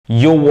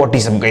Yo, what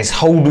is up guys?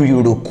 How do you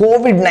do?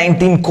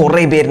 COVID-19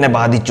 കുറേ പേരിനെ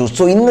ബാധിച്ചു.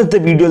 So ഇന്നത്തെ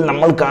വീഡിയോയിൽ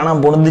നമ്മൾ കാണാൻ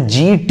പോകുന്നത്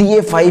GTA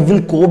 5-ൽ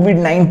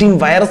COVID-19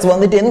 വൈറസ്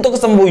വന്നിട്ട് എന്തൊക്കെ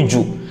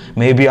സംഭവിച്ചു.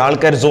 മേ ബി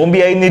ആൾക്കാർ സോംബി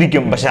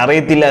ആയിരിക്കും, പക്ഷെ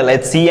അറിയത്തില്ല.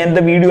 Let's see and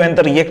the video and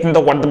the reaction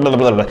of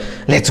what.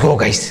 Let's go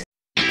guys.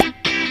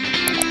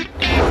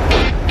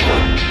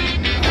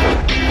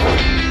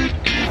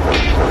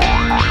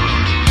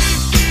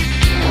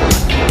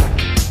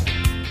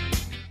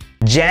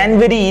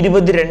 January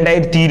 20,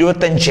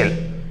 2025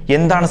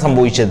 എന്താണ്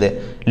സംഭവിച്ചത്?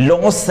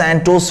 Loss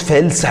Santos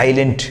fell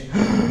silent.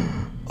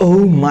 Oh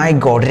my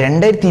God,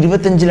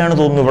 2025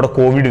 തോന്നുന്നു ഇവിടെ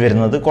കോവിഡ്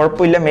വരുന്നത്.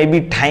 കുഴപ്പമില്ല, മേ ബി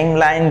ടൈം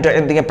ലൈൻ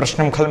എന്തെങ്കിലും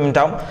പ്രശ്നം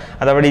ഉണ്ടാവും.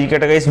 അതവിടെ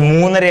ഇരിക്കട്ടെ ഗൈസ്.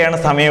 3:30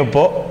 സമയം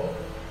ഇപ്പോൾ.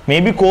 മേ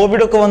ബി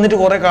കോവിഡ് ഒക്കെ വന്നിട്ട്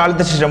കുറെ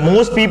കാലത്തിന് ശേഷം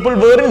most people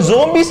where in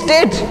zombie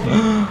state.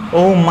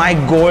 Oh my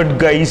God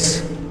guys,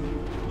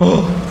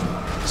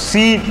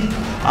 see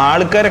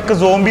ആൾക്കാരൊക്കെ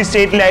സോംബി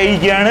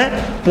സ്റ്റേറ്റിലായിരിക്കുകയാണ്.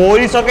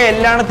 പോലീസൊക്കെ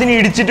എല്ലാത്തിനും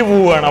ഇടിച്ചിട്ട്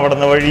പോവുകയാണ് അവിടെ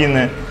നിന്ന്,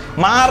 വഴിന്ന്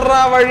മാറാ,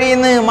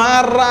 വഴിന്ന്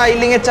മാറാ,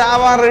 ഇല്ലെങ്കിൽ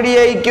ചാവാൻ റെഡി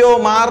ആയിക്കോ,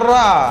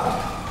 മാറാ.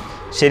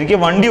 ശരിക്കും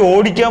വണ്ടി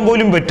ഓടിക്കാൻ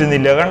പോലും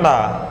പറ്റുന്നില്ല, കണ്ട.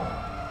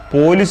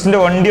 പോലീസിന്റെ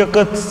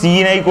വണ്ടിയൊക്കെ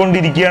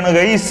സീനായിക്കൊണ്ടിരിക്കുകയാണ്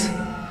ഗൈസ്.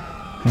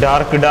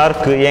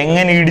 ഡാർക്ക്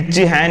എങ്ങനെ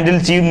ഇടിച്ച് ഹാൻഡിൽ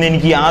ചെയ്യുമെന്ന്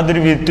എനിക്ക്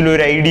യാതൊരു വിധത്തിലും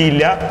ഒരു ഐഡിയ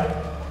ഇല്ല.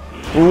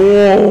 ഓ,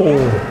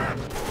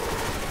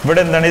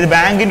 ഇവിടെ എന്താണ് ഇത്?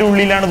 ബാങ്കിന്റെ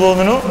ഉള്ളിലാണ്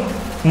തോന്നുന്നു.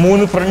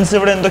 3 ഫ്രണ്ട്സ്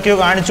ഇവിടെ എന്തൊക്കെയോ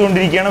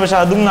കാണിച്ചുകൊണ്ടിരിക്കുകയാണ്, പക്ഷെ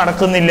അതും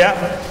നടക്കുന്നില്ല.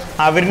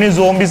 അവരിന്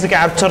സോംബീസ്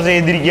ക്യാപ്ചർ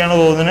ചെയ്തിരിക്കുകയാണ്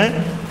തോന്നുന്നു.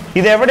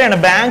 ഇത് എവിടെയാണ്?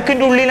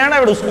 ബാങ്കിന്റെ ഉള്ളിലാണ്?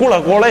 എവിടെ? സ്കൂളാ,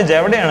 കോളേജ്?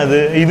 എവിടെയാണിത്?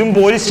 ഇതും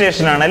പോലീസ്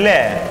സ്റ്റേഷനാണ് അല്ലേ?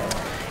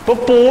 ഇപ്പൊ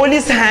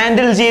പോലീസ്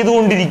ഹാൻഡിൽ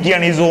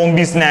ചെയ്തുകൊണ്ടിരിക്കുകയാണ് ഈ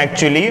സോംബീസിനെ.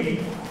 ആക്ച്വലി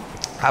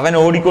അവൻ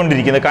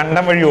ഓടിക്കൊണ്ടിരിക്കുന്നത്,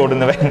 കണ്ടം വഴി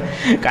ഓടുന്നവൻ.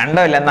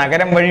 കണ്ടമല്ല,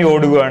 നഗരം വഴി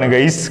ഓടുകയാണ്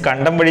ഗൈസ്.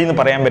 കണ്ടം വഴി എന്ന്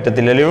പറയാൻ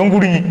പറ്റത്തില്ലല്ലോ. ഇവൻ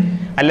കുടുങ്ങി,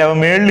 അല്ല അവൻ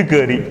മേളിൽ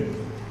കയറി.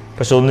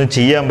 പക്ഷെ ഒന്നും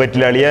ചെയ്യാൻ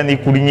പറ്റില്ല അളിയാ. നീ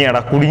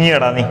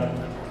കുടുങ്ങിയടാ നീ.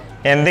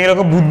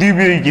 എന്തെങ്കിലുമൊക്കെ ബുദ്ധി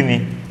ഉപയോഗിക്കുന്നേ.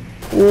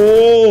 ഓ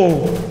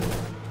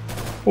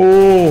ഓ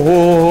ഓ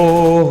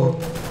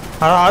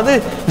അത്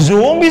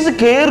സോംബീസ്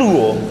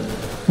കേറുവോ?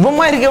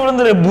 ഇവന്മാർക്ക് എവിടെ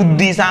നിന്ന്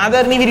ബുദ്ധി?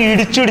 സാധാരണ ഇവർ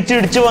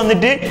ഇടിച്ച്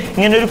വന്നിട്ട്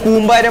ഇങ്ങനെ ഒരു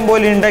കൂമ്പാരം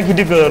പോലെ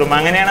ഉണ്ടാക്കിയിട്ട് കയറും.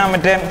 അങ്ങനെയാണ്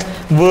മറ്റേ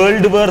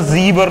വേൾഡ് വാർ Z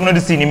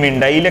പറഞ്ഞൊരു സിനിമ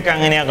ഉണ്ട്, അതിലൊക്കെ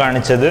അങ്ങനെയാണ്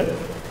കാണിച്ചത്.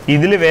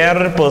 ഇതിൽ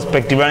വേറൊരു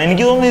പെർസ്പെക്റ്റീവാണ്.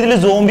 എനിക്ക് തോന്നുന്നു ഇതിൽ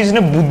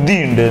സോംബീസിന് ബുദ്ധി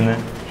ഉണ്ട് എന്ന്.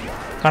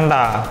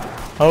 കണ്ടാ?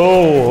 ഓ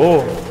ഓ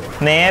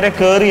നേരെ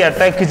കയറി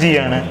അറ്റാക്ക്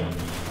ചെയ്യാണ്.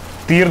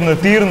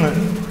 തീർന്ന്.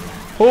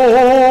 ഓ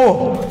ഓ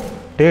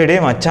ഡേ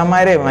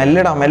മച്ചാന്മാരെ,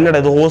 മെല്ലടാ.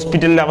 ഇത്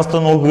ഹോസ്പിറ്റലിലെ അവസ്ഥ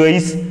നോക്കുക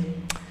ഗൈസ്.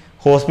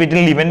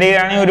 ഹോസ്പിറ്റലിൽ ഇവൻ്റെ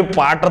ആണെങ്കിൽ ഒരു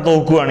പാട്ട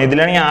തോക്കുവാണ്.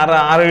 ഇതിലാണെങ്കിൽ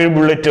 6-7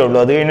 ബുള്ളറ്റേ ഉള്ളൂ.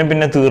 അത് കഴിഞ്ഞ്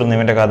പിന്നെ തീർന്നു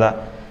ഇവൻ്റെ കഥ.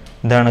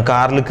 ഇതാണ്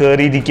കാറിൽ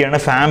കയറിയിരിക്കുകയാണ്.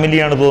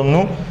 ഫാമിലിയാണ്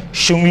തോന്നുന്നു.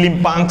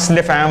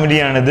 ഷുങ്ലിംപാങ്സിന്റെ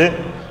ഫാമിലിയാണിത്.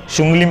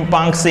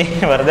 ഷുങ്ലിംപാങ്സ്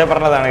വെറുതെ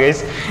പറഞ്ഞതാണ്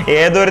ഗൈസ്.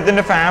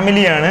 ഏതൊരുത്തിൻ്റെ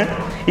ഫാമിലിയാണ്.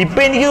 ഇപ്പൊ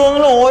എനിക്ക്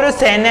തോന്നുന്നു ഓരോ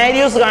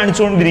സെനാരിയോസ്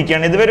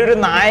കാണിച്ചുകൊണ്ടിരിക്കുകയാണ്. ഇതുവരെ ഒരു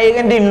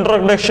നായകന്റെ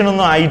ഇൻട്രൊഡക്ഷൻ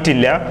ഒന്നും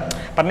ആയിട്ടില്ല.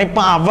 പറഞ്ഞ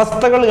ഇപ്പൊ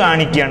അവസ്ഥകൾ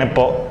കാണിക്കുകയാണ്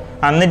ഇപ്പോൾ.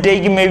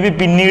 എന്നിട്ടേക്ക് മേ ബി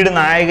പിന്നീട്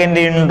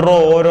നായകന്റെ ഇൻട്രോ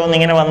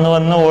ഓരോന്നിങ്ങനെ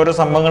വന്ന് ഓരോ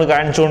സംഭവങ്ങൾ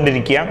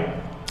കാണിച്ചുകൊണ്ടിരിക്കുക.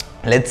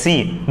 Let's see.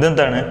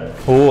 ഇതെന്താണ്?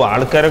 ഓ,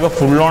 ആൾക്കാരൊക്കെ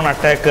ഫുൾ ഓൺ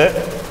അറ്റാക്ക്.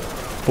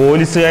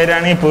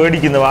 പോലീസുകാരാണെങ്കിൽ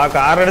പേടിക്കുന്നത്. ആ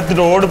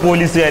കാറെടുത്തിട്ട് ഓട്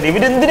പോലീസുകാർ.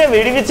 ഇവരെന്തിനാ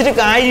വെടിവെച്ചിട്ട്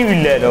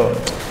കാര്യമില്ലല്ലോ.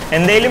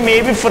 എന്തായാലും മേ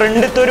ബി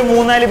ഫ്രണ്ടിലത്തെ ഒരു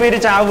 3-4 പേര്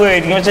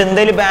ചാവുകയായിരിക്കും, പക്ഷെ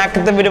എന്തായാലും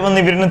ബാക്കത്തെ പേര്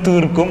വന്ന് ഇവരിനെ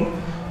തീർക്കും.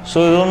 സോ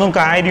ഇതൊന്നും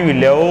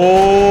കാര്യമില്ല. ഓ,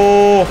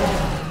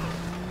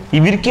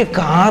 ഇവർക്ക്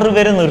കാറ്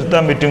വരെ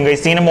നിർത്താൻ പറ്റും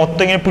ഗൈസ്. ഇങ്ങനെ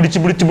മൊത്തം ഇങ്ങനെ പിടിച്ച്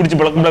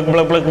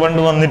ബ്ലക്ക്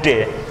കൊണ്ട് വന്നിട്ടേ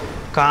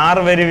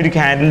കാറ് വരെ ഇവർക്ക്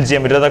ഹാൻഡിൽ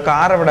ചെയ്യാൻ പറ്റും. അതാ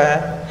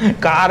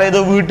കാർ ഏതോ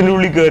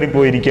വീട്ടിനുള്ളിൽ കയറി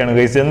പോയിരിക്കുകയാണ്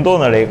ഗൈസ്.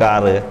 എന്തോന്നടേ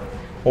കാറ്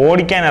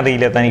ഓടിക്കാൻ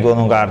അറിയില്ല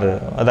തനിക്കൊന്നും. കാറ്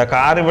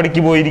കാർ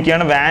ഇവിടേക്ക്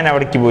പോയിരിക്കുകയാണ്, വാൻ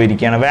അവിടേക്ക്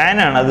പോയിരിക്കുകയാണ്.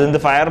 വാനാണ് അത്. എന്ത്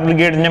ഫയർ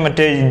ബ്രിഗേഡിന്റെ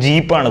മറ്റേ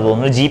ജീപ്പാണ്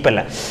തോന്നുന്നു. ജീപ്പല്ല,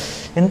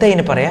 എന്താ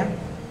ഇതിന് പറയാ?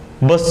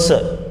 ബസ്.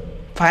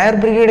 ഫയർ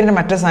ബ്രിഗേഡിന്റെ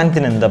മറ്റേ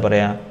സാധനത്തിന് എന്താ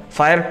പറയാ?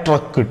 Fire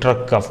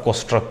truck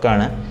of course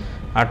ട്രക്കാണ്.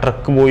 ആ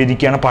ട്രക്ക്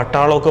പോയിരിക്കുകയാണ്.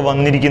 പട്ടാളമൊക്കെ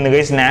വന്നിരിക്കുന്നു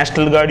guys.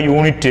 National guard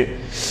unit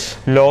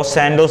loss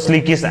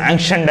സാന്റോസിലേക്ക്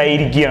sanctioned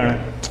ആയിരിക്കുകയാണ്.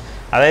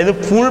 അതായത്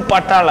ഫുൾ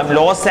പട്ടാളം,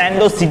 ലോസ്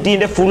സാന്റോസ്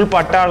സിറ്റിന്റെ ഫുൾ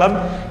പട്ടാളം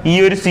ഈ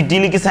ഒരു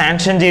സിറ്റിയിലേക്ക്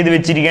സാങ്ഷൻ ചെയ്ത്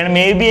വെച്ചിരിക്കുകയാണ്.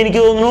 മേ ബി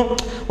എനിക്ക് തോന്നുന്നു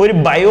ഒരു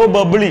ബയോ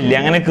ബബിൾ ഇല്ല,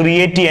 അങ്ങനെ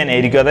ക്രിയേറ്റ്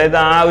ചെയ്യാനായിരിക്കും. അതായത്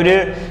ആ ഒരു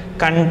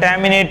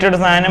കണ്ടാമിനേറ്റഡ്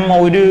സാധനം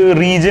ഒരു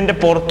റീജിയന്റെ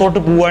പുറത്തോട്ട്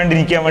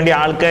പോകാണ്ടിരിക്കാൻ വേണ്ടി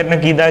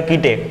ആൾക്കാരിനൊക്കെ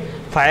ഇതാക്കിയിട്ടേ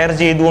ഫയർ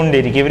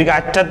ചെയ്തുകൊണ്ടിരിക്കും. ഇവർക്ക്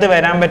അറ്റത്ത്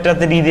വരാൻ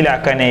പറ്റാത്ത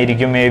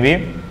രീതിയിലാക്കാനായിരിക്കും മേ ബി.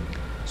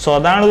 സോ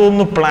അതാണ്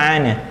തോന്നുന്നു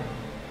പ്ലാന്.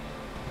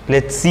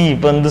 ലെറ്റ്സ് സീ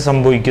ഇപ്പൊ എന്ത്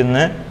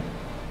സംഭവിക്കുന്നത്.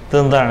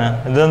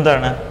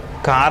 ഇതെന്താണ്?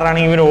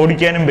 കാറാണെങ്കിൽ ഇവന്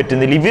ഓടിക്കാനും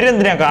പറ്റുന്നില്ല.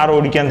 ഇവരെന്തിനാ കാർ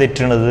ഓടിക്കാൻ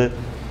തെറ്റണത്?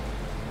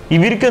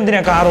 ഇവർക്ക്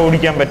എന്തിനാ കാർ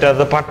ഓടിക്കാൻ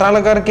പറ്റാത്തത്?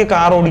 പട്ടാളക്കാർക്ക്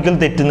കാർ ഓടിക്കൽ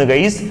തെറ്റുന്നു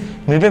ഗൈസ്.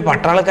 മേ ബി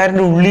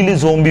പട്ടാളക്കാരൻ്റെ ഉള്ളിൽ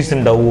സോംബീസ്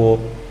ഉണ്ടാവുമോ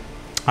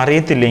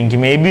അറിയത്തില്ല എനിക്ക്.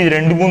 May be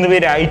 2-3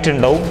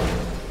 പേരായിട്ടുണ്ടാവും.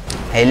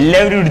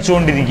 എല്ലാവരും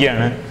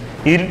ഇടിച്ചുകൊണ്ടിരിക്കുകയാണ്.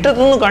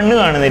 ഇരുട്ടത്തൊന്നും കണ്ണ്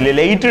കാണുന്നില്ല.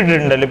 ലൈറ്റ്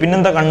ഇട്ടിട്ടുണ്ടല്ലോ,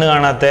 പിന്നെന്താ കണ്ണ്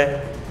കാണാത്ത?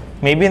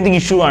 മേ ബി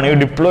എന്തെങ്കിലും ഇഷ്യൂ ആണ്.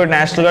 Deployed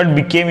national guard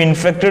became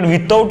infected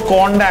without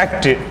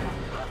contact.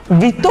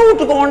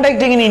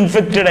 എങ്ങനെ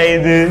ഇൻഫെക്റ്റഡ്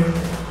ആയത്?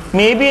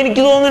 മേ ബി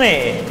എനിക്ക് തോന്നണേ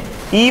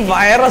ഈ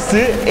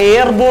വൈറസ്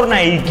എയർബോർൺ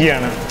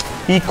ആയിരിക്കുകയാണ്.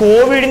 ഈ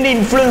കോവിഡിന്റെ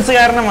ഇൻഫ്ലുവൻസ്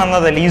കാരണം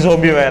വന്നതല്ല ഈ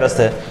സോംബി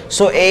വൈറസ്.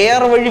 സോ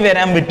എയർ വഴി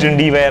വരാൻ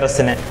പറ്റുന്നുണ്ട് ഈ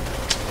വൈറസിന്.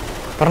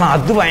 പറഞ്ഞാൽ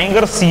അത്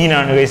ഭയങ്കര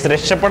സീനാണ് ഗൈസ്.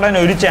 രക്ഷപ്പെടാൻ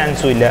ഒരു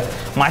ചാൻസും ഇല്ല.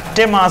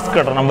 മറ്റേ മാസ്ക്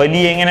ഇടണം,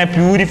 വലിയ ഇങ്ങനെ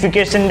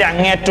പ്യൂരിഫിക്കേഷൻ്റെ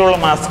അങ്ങേറ്റമുള്ള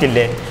മാസ്ക്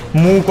ഇല്ലേ,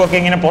 മൂക്കൊക്കെ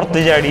ഇങ്ങനെ പുറത്ത്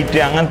ചാടിയിട്ട്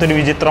അങ്ങനത്തെ ഒരു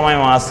വിചിത്രമായ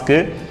മാസ്ക്.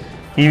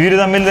 ഇവർ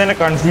തമ്മിൽ തന്നെ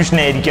കൺഫ്യൂഷൻ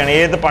ആയിരിക്കുകയാണ്,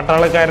 ഏത്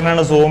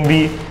പട്ടാളക്കാരനാണ്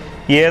സോംബി,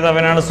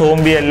 ഏതവനാണ്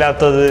സോംബി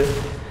അല്ലാത്തത്.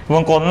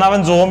 ഇവൻ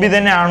കൊന്നവൻ സോംബി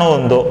തന്നെ ആണോ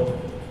എന്തോ,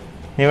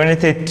 ഇവന്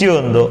തെറ്റിയോ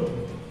എന്തോ,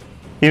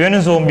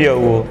 ഇവനും സോംബി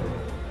ആവുമോ?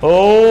 ഓ,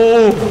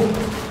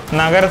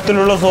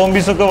 നഗരത്തിലുള്ള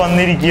സോംബീസൊക്കെ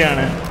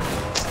വന്നിരിക്കുകയാണ്.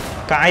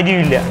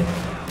 കാര്യമില്ല,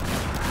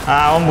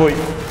 അവൻ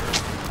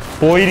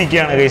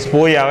പോയിരിക്കുകയാണ് ഗൈസ്,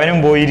 അവനും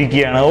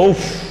പോയിരിക്കുകയാണ്. ഓ,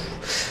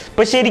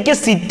 ഇപ്പൊ ശരിക്കും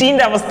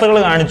സിറ്റീൻ്റെ അവസ്ഥകൾ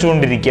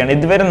കാണിച്ചുകൊണ്ടിരിക്കുകയാണ്.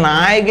 ഇതുവരെ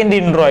നായകന്റെ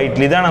ഇൻട്രോ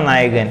ആയിട്ടില്ല. ഇതാണ്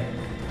നായകൻ.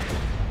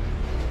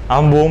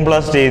 അവൻ ബോംബ്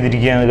ബ്ലാസ്റ്റ്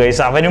ചെയ്തിരിക്കുകയാണ്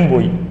ഗൈസ്, അവനും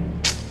പോയി.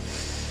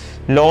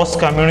 Loss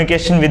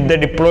communication with the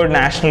diploid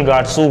national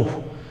guards. Oh,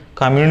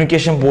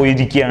 communication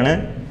പോയിരിക്കുകയാണ്.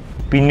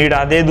 പിന്നീട്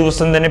അതേ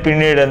ദിവസം തന്നെ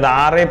പിന്നീട്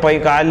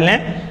 6:15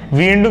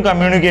 വീണ്ടും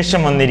കമ്മ്യൂണിക്കേഷൻ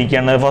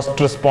വന്നിരിക്കുകയാണ്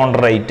ഫസ്റ്റ്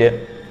റെസ്പോണ്ടർ ആയിട്ട്.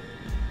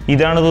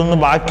 ഇതാണ് തോന്നുന്നു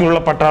ബാക്കിയുള്ള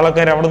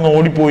പട്ടാളക്കാർ അവിടെ നിന്ന്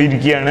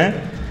ഓടിപ്പോയിരിക്കുകയാണ്.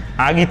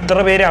 ആകെ ഇത്ര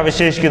പേരെ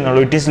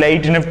അവശേഷിക്കുന്നുള്ളൂ. It is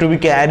light enough to B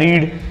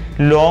carried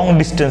long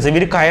distance.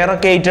 ഇവർ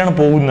കയറൊക്കെ ആയിട്ടാണ്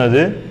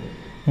പോകുന്നത്.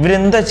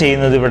 ഇവരെന്താ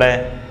ചെയ്യുന്നത് ഇവിടെ?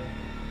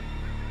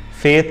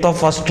 ഫെയ്ത്ത് ഓഫ്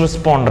ഫസ്റ്റ്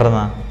റെസ്പോണ്ടർ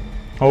എന്നാ.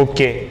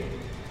 ഓക്കെ,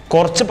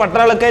 കുറച്ച്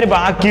പട്ടാളക്കാർ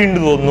ബാക്കിയുണ്ട്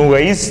തോന്നുന്നു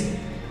ഗൈസ്.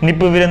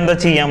 ഇനിയിപ്പോൾ ഇവരെന്താ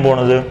ചെയ്യാൻ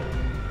പോണത്?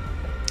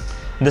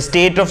 The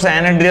state of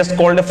San Andreas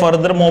called a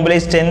further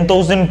mobilized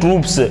 10,000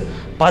 troops.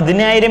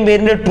 10,000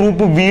 പേരിൻ്റെ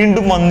ട്രൂപ്പ്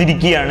വീണ്ടും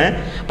വന്നിരിക്കുകയാണ്.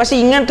 പക്ഷെ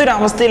ഇങ്ങനത്തെ ഒരു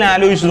അവസ്ഥയിൽ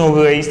ആലോചിച്ച്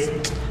നോക്കുക ഗൈസ്.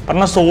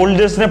 പറഞ്ഞാൽ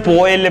സോൾജേഴ്സിനെ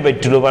പോയല്ലേ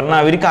പറ്റുള്ളൂ. പറഞ്ഞാൽ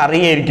അവർക്ക്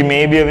അറിയായിരിക്കും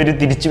മേ ബി അവർ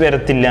തിരിച്ചു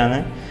വരത്തില്ല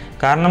എന്ന്.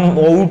 കാരണം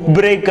ഔട്ട്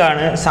ബ്രേക്ക്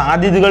ആണ്,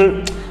 സാധ്യതകൾ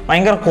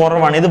ഭയങ്കര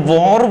കുറവാണ്. ഇത്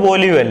വോർ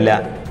പോലെയുമല്ല,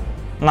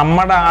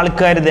 നമ്മുടെ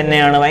ആൾക്കാർ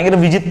തന്നെയാണ്. ഭയങ്കര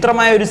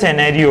വിചിത്രമായ ഒരു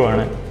സെനാരിയോ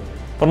ആണ്.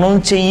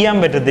 പറഞ്ഞൊന്നും ചെയ്യാൻ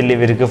പറ്റത്തില്ല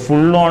ഇവർക്ക്.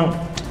 ഫുൾ ഓൺ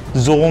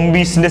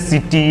സോംബീസിൻ്റെ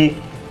സിറ്റി,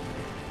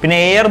 പിന്നെ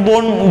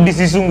എയർബോൺ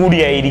ഡിസീസും കൂടി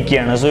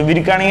ആയിരിക്കുകയാണ്. സോ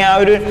ഇവർക്കാണെങ്കിൽ ആ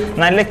ഒരു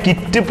നല്ല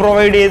കിറ്റ്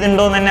പ്രൊവൈഡ്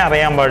ചെയ്തിട്ടുണ്ടോ എന്ന് തന്നെ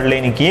അറിയാൻ പാടില്ല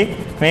എനിക്ക്.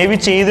 മേ ബി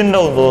ചെയ്തിട്ടുണ്ടോ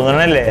എന്ന്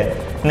തോന്നണം അല്ലേ.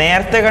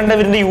 നേരത്തെ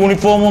കണ്ടവരുടെ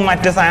യൂണിഫോമും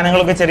മറ്റു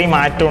സാധനങ്ങളൊക്കെ ചെറിയ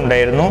മാറ്റം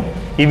ഉണ്ടായിരുന്നു,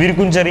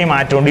 ഇവർക്കും ചെറിയ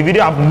മാറ്റമുണ്ട്. ഇവർ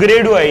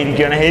അപ്ഗ്രേഡും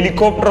ആയിരിക്കുകയാണ്.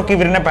 ഹെലികോപ്റ്ററൊക്കെ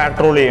ഇവരിനെ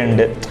പാട്രോൾ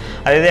ചെയ്യുന്നുണ്ട്.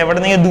 അതായത് എവിടെ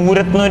നിന്ന്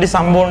ദൂരത്തുനിന്ന് ഒരു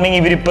സംഭവം ഉണ്ടെങ്കിൽ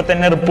ഇവരിപ്പോൾ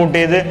തന്നെ റിപ്പോർട്ട്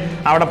ചെയ്ത്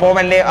അവിടെ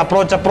പോവല്ലേ,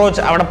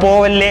 അപ്രോച്ച് അവിടെ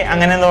പോവല്ലേ,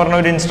 അങ്ങനെ എന്ന് പറഞ്ഞ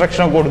ഒരു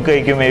ഇൻസ്ട്രക്ഷനൊക്കെ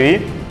കൊടുക്കുകയായിരിക്കും മേ ബി.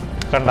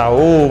 കണ്ട,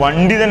 ഓ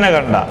വണ്ടി തന്നെ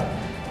കണ്ട,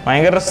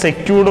 ഭയങ്കര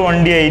സെക്യൂർഡ്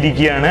വണ്ടി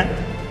ആയിരിക്കുകയാണ്.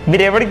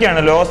 ഇവരെവിടേക്കാണ്?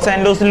 ലോസ്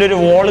ആൻഡോസിൽ ഒരു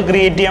വോൾ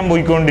ക്രിയേറ്റ് ചെയ്യാൻ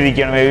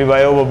പോയിക്കൊണ്ടിരിക്കുകയാണ് മേ ബി,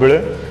 ബയോ ബബിള്.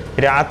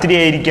 രാത്രി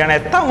ആയിരിക്കുകയാണ്.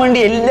 എത്താൻ വേണ്ടി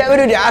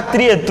എല്ലാവരും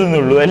രാത്രി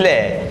എത്തുന്നുള്ളൂ അല്ലേ,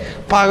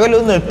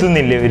 പകലൊന്നും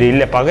എത്തുന്നില്ല ഇവർ.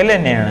 ഇല്ല, പകൽ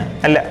തന്നെയാണ്,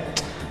 അല്ല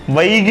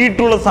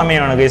വൈകിട്ടുള്ള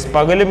സമയമാണ് ഗൈസ്,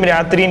 പകലും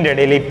രാത്രിൻ്റെ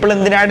ഇടയിൽ.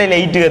 ഇപ്പോഴെന്തിനാണ്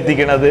ലൈറ്റ്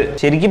കത്തിക്കണത്?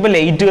 ശരിക്കും ഇപ്പോൾ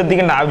ലൈറ്റ്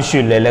കത്തിക്കേണ്ട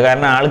ആവശ്യമില്ല അല്ലേ,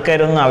 കാരണം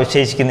ആൾക്കാരൊന്നും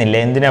അവശേഷിക്കുന്നില്ല.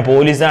 എന്തിനാ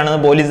പോലീസാണെന്ന്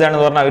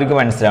പറഞ്ഞാൽ അവർക്ക്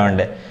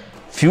മനസ്സിലാവണ്ടേ.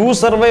 ഫ്യൂ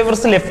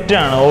സർവൈവേഴ്സ് ലെഫ്റ്റ്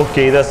ആണ്.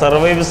 ഓക്കെ, ഇത്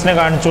സർവൈവേഴ്സിനെ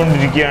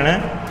കാണിച്ചുകൊണ്ടിരിക്കുകയാണ്.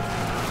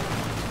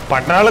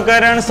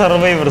 പട്ടാളക്കാരാണ്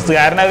സർവൈവേഴ്സ്,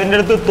 കാരണം അവരുടെ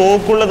അടുത്ത്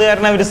തോക്കുള്ളത്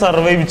കാരണം അവർ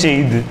സർവൈവ്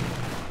ചെയ്ത്.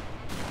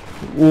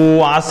 ഓ,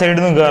 ആ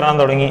സൈഡിൽ നിന്ന് കയറാൻ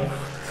തുടങ്ങി.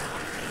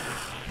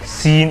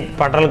 സീൻ,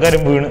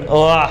 പട്ടാളക്കാരും വീണ്.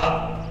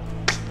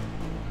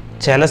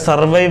 ചില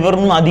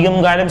സർവൈവറിനും അധികം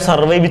കാലം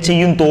സർവൈവ്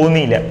ചെയ്യും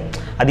തോന്നിയില്ല,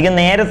 അധികം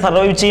നേരെ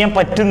സർവൈവ് ചെയ്യാൻ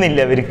പറ്റുന്നില്ല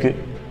അവർക്ക്.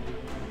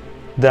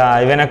 ഇതാ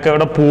ഇവനൊക്കെ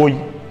അവിടെ പോയി,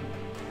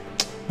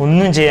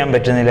 ഒന്നും ചെയ്യാൻ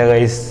പറ്റുന്നില്ല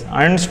ഗൈസ്,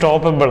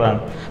 അൺസ്റ്റോപ്പബിൾ ആണ്.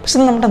 പക്ഷെ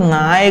നമ്മുടെ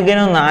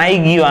നായകനോ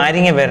നായികയോ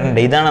ആരെങ്കിലും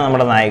വരണ്ടേ? ഇതാണ്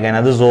നമ്മുടെ നായകൻ,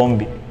 അത്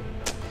സോംബി.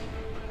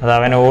 അത്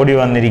അവൻ ഓടി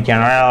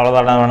വന്നിരിക്കുകയാണ്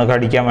അവളെ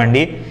കടിക്കാൻ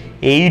വേണ്ടി.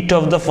 8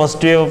 of the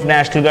first wave of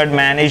National Guard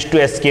managed to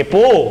escape.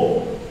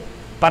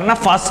 പറഞ്ഞ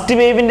ഫസ്റ്റ്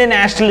വേവിൻ്റെ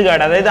നാഷണൽ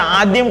ഗാർഡ്, അതായത്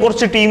ആദ്യം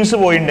കുറച്ച് ടീംസ്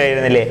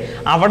പോയിട്ടുണ്ടായിരുന്നില്ലേ,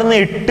 അവിടെ നിന്ന്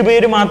 8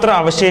 പേര് മാത്രമേ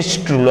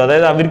അവശേഷിച്ചിട്ടുള്ളൂ.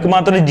 അതായത് അവർക്ക്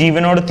മാത്രമേ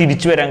ജീവനോടെ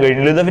തിരിച്ചു വരാൻ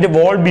കഴിഞ്ഞുള്ളൂ. ഇത് അവർ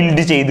വാൾ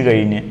ബിൽഡ് ചെയ്ത്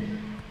കഴിഞ്ഞ്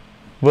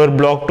were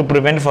blocked to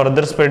prevent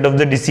further spread of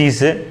the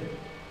disease.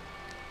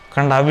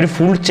 കണ്ട, അവർ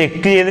ഫുൾ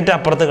ചെക്ക് ചെയ്തിട്ട്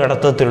അപ്പുറത്ത്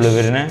കടത്തത്തുള്ളൂ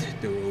ഇവരിനെ.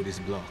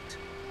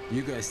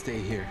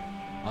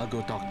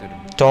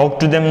 ടോക്ക്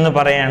ടു ദം എന്ന്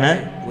പറയാണ്.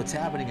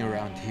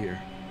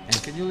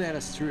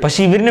 പക്ഷെ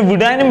ഇവരിനെ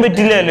വിടാനും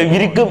പറ്റില്ലല്ലോ,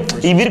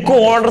 ഇവർക്ക്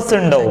ഓർഡേഴ്സ്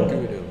ഉണ്ടാവും.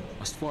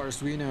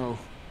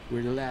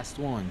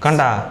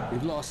 കണ്ട,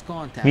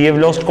 we have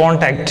lost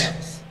contact.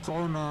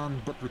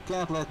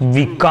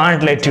 We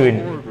can't let you in.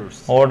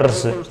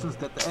 Orders.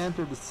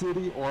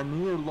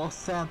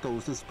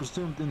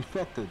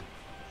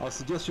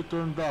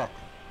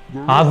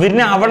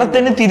 അവരിനെ അവിടെ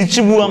തന്നെ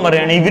തിരിച്ചു പോകാൻ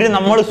പറയാണ്. ഇവര്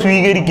നമ്മൾ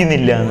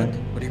സ്വീകരിക്കുന്നില്ല എന്ന്.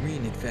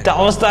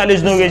 അവസ്ഥ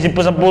ആലോചിച്ച് നോക്കിയാൽ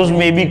ഇപ്പൊ സപ്പോസ്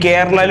മേ ബി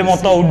കേരളയിൽ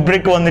മൊത്തം ഔട്ട്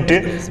ബ്രേക്ക് വന്നിട്ട്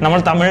നമ്മൾ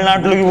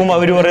തമിഴ്നാട്ടിലേക്ക് പോകുമ്പോൾ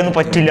അവർ പറയുന്നത്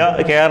പറ്റില്ല,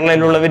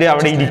 കേരളയിലുള്ളവർ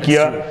അവിടെ ഇരിക്കുക,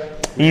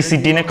 ഈ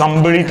സിറ്റിനെ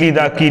കംപ്ലീറ്റ്ലി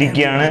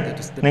ഇതാക്കിയിരിക്കുകയാണ്,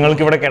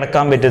 നിങ്ങൾക്ക് ഇവിടെ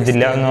കിടക്കാൻ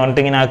പറ്റത്തില്ല എന്ന്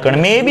പറഞ്ഞിട്ട് ഇങ്ങനെ ആക്കുകയാണ്.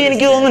 മേ ബി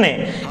എനിക്ക് തോന്നുന്നേ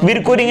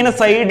ഇവർക്കൊരു ഇങ്ങനെ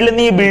സൈഡിൽ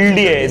നീ ബിൽഡ്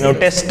ചെയ്യായിരുന്നു,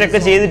 ടെസ്റ്റ് ഒക്കെ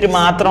ചെയ്തിട്ട്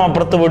മാത്രം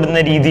അപ്പുറത്ത്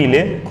വിടുന്ന രീതിയിൽ.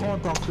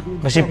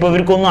 പക്ഷെ ഇപ്പൊ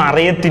ഇവർക്കൊന്നും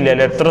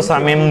അറിയത്തില്ലല്ലോ എത്ര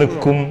സമയം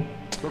നിൽക്കും,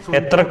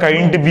 എത്ര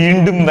കഴിഞ്ഞിട്ട്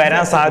വീണ്ടും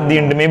വരാൻ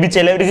സാധ്യതയുണ്ട്. മേ ബി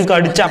ചിലവർക്ക്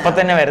കടിച്ച് അപ്പം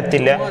തന്നെ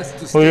വരത്തില്ല,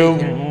 ഒരു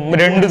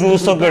 2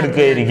 ദിവസമൊക്കെ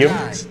എടുക്കുമായിരിക്കും.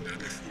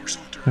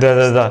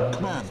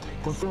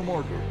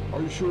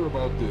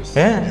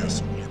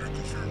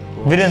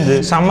 ഇവരെന്ത്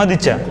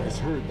സമ്മതിച്ച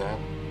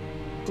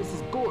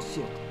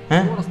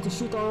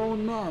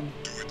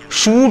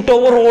ഷൂട്ട്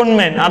ഓവർ ഓൺ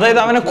മെൻ, അതായത്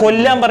അവനെ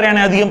കൊല്ലാൻ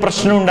പറയുകയാണെങ്കിൽ അധികം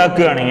പ്രശ്നം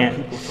ഉണ്ടാക്കുകയാണെങ്കിൽ.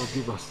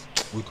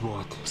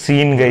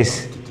 സീൻ ഗൈസ്,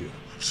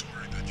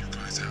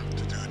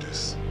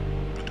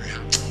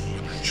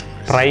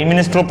 പ്രൈം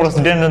മിനിസ്റ്ററോ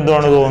പ്രസിഡന്റ് എന്തോ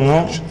ആണ് തോന്നുന്നു.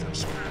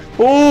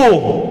 ഓ,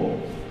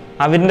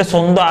 അവരുടെ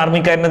സ്വന്തം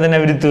ആർമിക്കാരനെ തന്നെ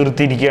അവർ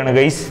തീർത്തിരിക്കുകയാണ്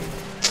ഗൈസ്.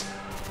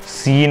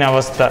 സീൻ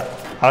അവസ്ഥ.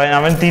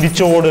 അവൻ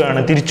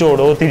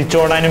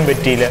തിരിച്ചോടാനും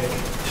പറ്റിയില്ല.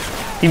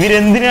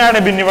 ഇവരെന്തിനാണ്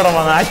പിന്നെ ഇവിടെ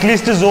വന്നത്?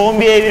 അറ്റ്ലീസ്റ്റ്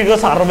സോംബി ആയിരിക്കും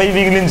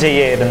സർവൈവിങ്ങിലും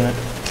ചെയ്യായിരുന്നു.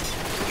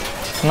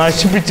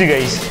 നശിപ്പിച്ച്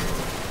ഗൈസ്,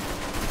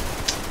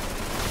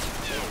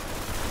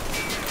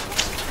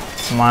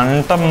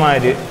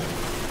 മണ്ടന്മാര്.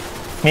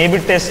 മേ ബി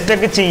ടെസ്റ്റ്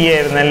ഒക്കെ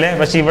ചെയ്യായിരുന്നല്ലേ.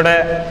 പക്ഷെ ഇവിടെ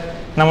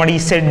നമ്മുടെ ഈ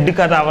സെഡ്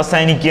കഥ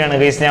അവസാനിക്കുകയാണ്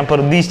ഗൈസ്. ഞാൻ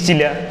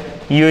പ്രതീക്ഷിച്ചില്ല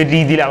ഈ ഒരു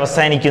രീതിയിൽ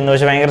അവസാനിക്കുന്നു.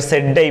 പക്ഷെ ഭയങ്കര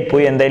സെഡായി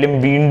പോയി. എന്തായാലും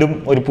വീണ്ടും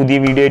ഒരു പുതിയ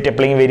വീഡിയോ ആയിട്ട്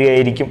എപ്പോഴെങ്കിലും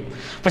വരികയായിരിക്കും.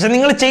 പക്ഷെ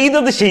നിങ്ങൾ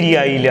ചെയ്തത്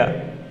ശരിയായില്ല.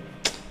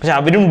 പക്ഷെ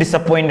അവരും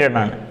ഡിസപ്പോയിൻറ്റഡ്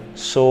ആണ്.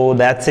 So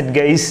that's it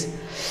guys.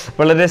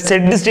 വളരെ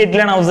സെഡ്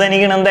സ്റ്റേറ്റിലാണ്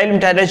അവസാനിക്കുന്നത്. എന്തായാലും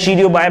Tata,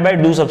 ഷീരിയോ, bye bye.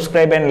 Do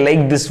subscribe and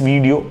like this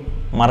video.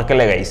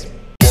 മറക്കല്ലേ ഗൈസ്.